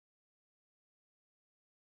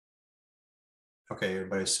Okay,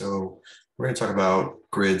 everybody, so we're going to talk about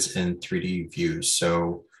grids in 3D views.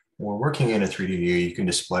 So when we're working in a 3D view, you can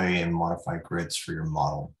display and modify grids for your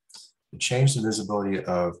model. To change the visibility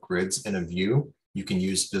of grids in a view, you can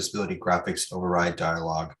use Visibility Graphics Override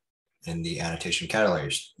dialog in the Annotation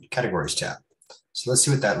Categories tab. So let's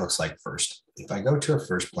see what that looks like first. If I go to a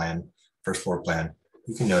first floor plan,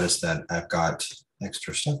 you can notice that I've got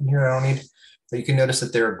extra stuff in here I don't need, but you can notice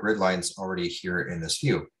that there are grid lines already here in this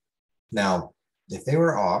view. Now, if they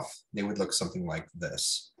were off, they would look something like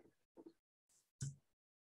this.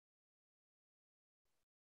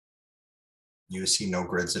 You see no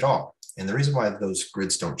grids at all. And the reason why those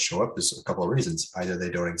grids don't show up is a couple of reasons. Either they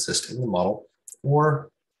don't exist in the model, or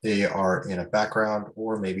they are in a background,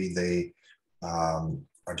 or maybe they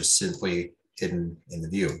are just simply hidden in the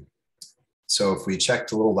view. So if we check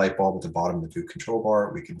the little light bulb at the bottom of the view control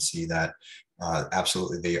bar, we can see that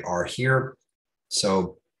absolutely they are here.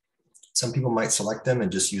 So some people might select them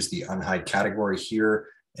and just use the unhide category here.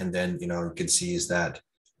 And then, you can see is that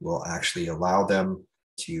will actually allow them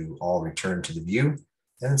to all return to the view.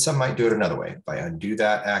 And some might do it another way. If I undo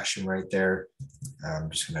that action right there, I'm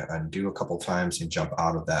just going to undo a couple times and jump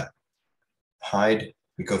out of that hide.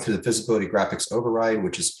 We go through the Visibility Graphics Override,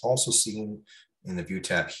 which is also seen in the View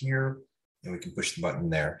tab here. And we can push the button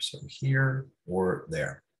there. So here or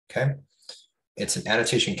there, okay? It's an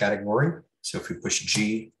annotation category. So if we push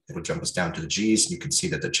G, it'll jump us down to the G's. You can see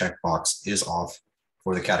that the checkbox is off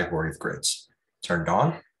for the category of grids. Turned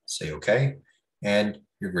on, say okay, and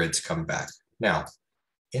your grids come back. Now,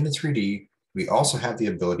 in the 3D, we also have the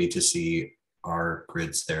ability to see our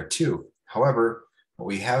grids there too. However, what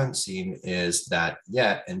we haven't seen is that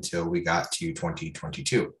yet until we got to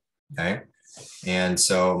 2022, okay? And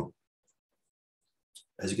so,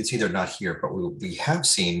 as you can see, they're not here, but we have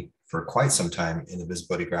seen for quite some time in the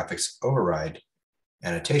Visibility Graphics Override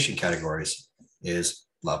annotation categories is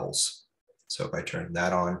levels. So if I turn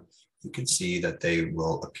that on, you can see that they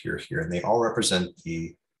will appear here, and they all represent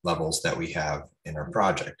the levels that we have in our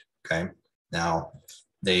project, okay? Now,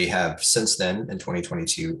 they have since then in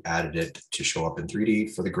 2022 added it to show up in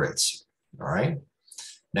 3D for the grids, all right?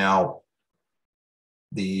 Now,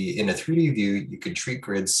 in a 3D view, you could treat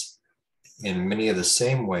grids in many of the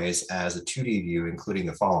same ways as a 2D view, including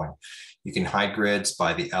the following. You can hide grids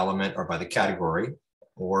by the element or by the category,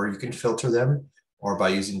 or you can filter them, or by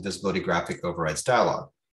using Visibility Graphic Overrides dialog.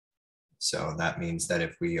 So that means that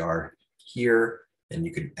if we are here, then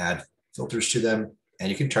you can add filters to them, and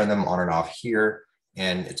you can turn them on and off here.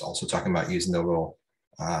 And it's also talking about using the little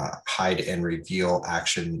hide and reveal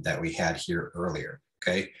action that we had here earlier,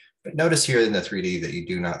 okay? But notice here in the 3D that you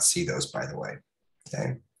do not see those, by the way,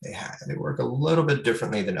 okay? They work a little bit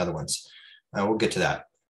differently than other ones. We'll get to that.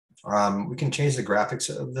 We can change the graphics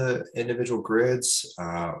of the individual grids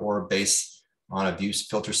or based on a view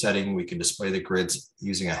filter setting. We can display the grids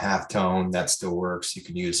using a halftone. That still works. You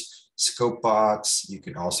can use scope box. You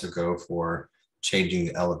can also go for changing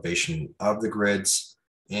the elevation of the grids,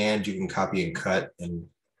 and you can copy and cut and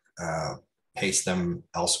paste them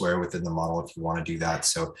elsewhere within the model if you want to do that.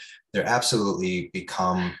 So they're absolutely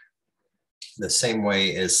become the same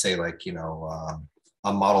way as, say, like,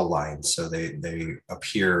 a model line. So they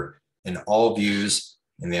appear in all views,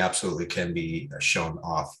 and they absolutely can be shown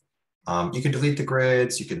off. You can delete the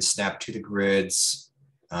grids, you can snap to the grids,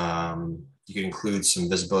 you can include some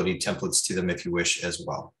visibility templates to them if you wish as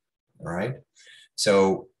well. All right.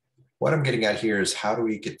 So what I'm getting at here is, how do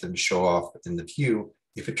we get them to show off within the view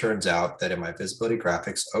if it turns out that in my Visibility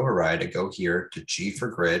Graphics Override, I go here to G for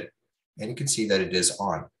grid, and you can see that it is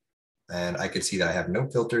on. And I could see that I have no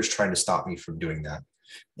filters trying to stop me from doing that.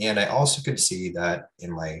 And I also could see that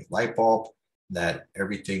in my light bulb that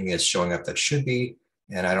everything is showing up that should be,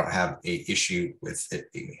 and I don't have an issue with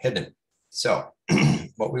it being hidden. So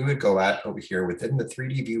what we would go at over here within the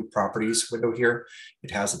 3D view properties window here,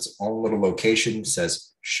 it has its own little location,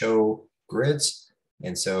 says show grids.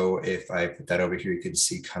 And so if I put that over here, you can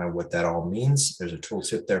see kind of what that all means. There's a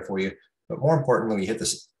tooltip there for you. But more importantly, we hit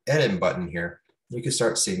this edit button here, you can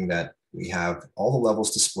start seeing that we have all the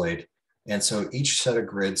levels displayed. And so each set of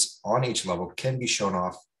grids on each level can be shown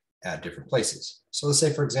off at different places. So let's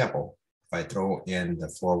say, for example, if I throw in the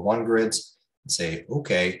floor 1 grids and say,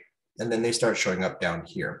 okay, and then they start showing up down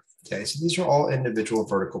here. Okay, so these are all individual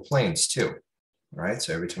vertical planes too. All right,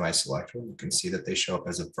 so every time I select one, you can see that they show up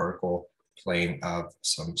as a vertical plane of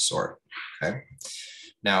some sort. Okay,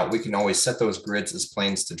 now we can always set those grids as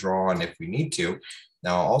planes to draw on if we need to.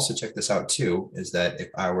 Now, also check this out too, is that if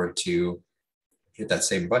I were to hit that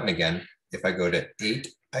same button again, if I go to 8,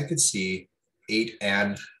 I could see 8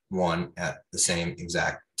 and 1 at the same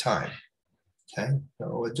exact time. Okay,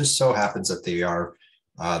 so it just so happens that they are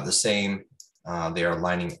the same. They are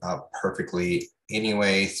lining up perfectly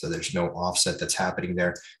anyway, so there's no offset that's happening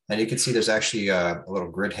there. And you can see there's actually a little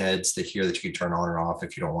grid heads that here that you can turn on or off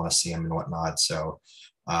if you don't want to see them and whatnot. So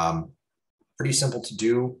pretty simple to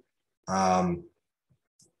do.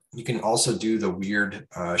 You can also do the weird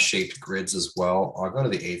shaped grids as well. I'll go to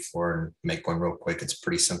the 8th floor and make one real quick. It's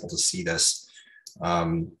pretty simple to see this.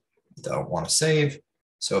 Don't want to save.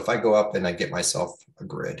 So if I go up and I get myself a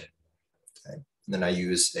grid, okay, and then I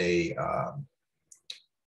use a,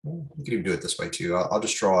 you can even do it this way too. I'll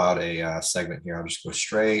just draw out a segment here. I'll just go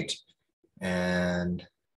straight and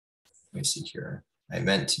let me see here. I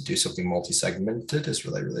meant to do something multi-segmented is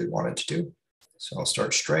what I really wanted to do. So I'll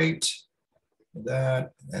start straight with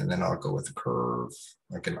that, and then I'll go with a curve,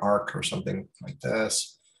 like an arc or something like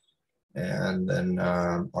this. And then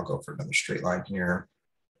I'll go for another straight line here.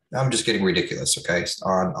 I'm just getting ridiculous, okay,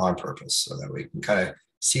 on purpose, so that we can kind of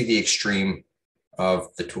see the extreme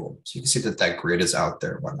of the tool. So you can see that that grid is out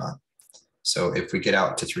there and whatnot. So if we get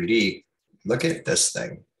out to 3D, look at this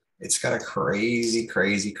thing. It's got a crazy,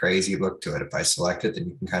 crazy, crazy look to it. If I select it, then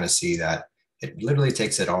you can kind of see that it literally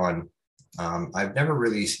takes it on. I've never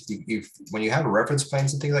really, when you have reference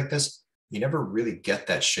planes and things like this, you never really get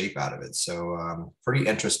that shape out of it. So pretty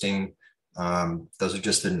interesting. Those are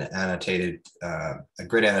just an annotated, a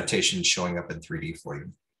grid annotation showing up in 3D for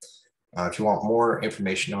you. If you want more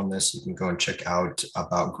information on this, you can go and check out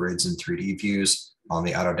about grids and 3D views on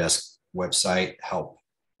the Autodesk website help.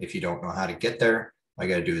 If you don't know how to get there, all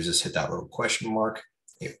you got to do is just hit that little question mark.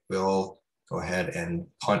 It will go ahead and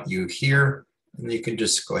punt you here. And you can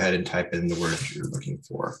just go ahead and type in the word you're looking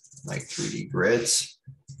for, like 3D grids.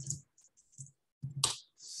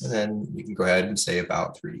 And then you can go ahead and say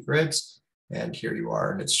about 3D grids. And here you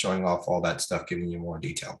are, and it's showing off all that stuff, giving you more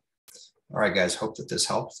detail. All right, guys, hope that this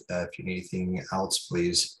helped. If you need anything else,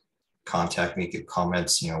 please contact me, give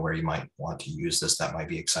comments, where you might want to use this. That might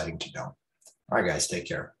be exciting to know. All right, guys, take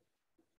care.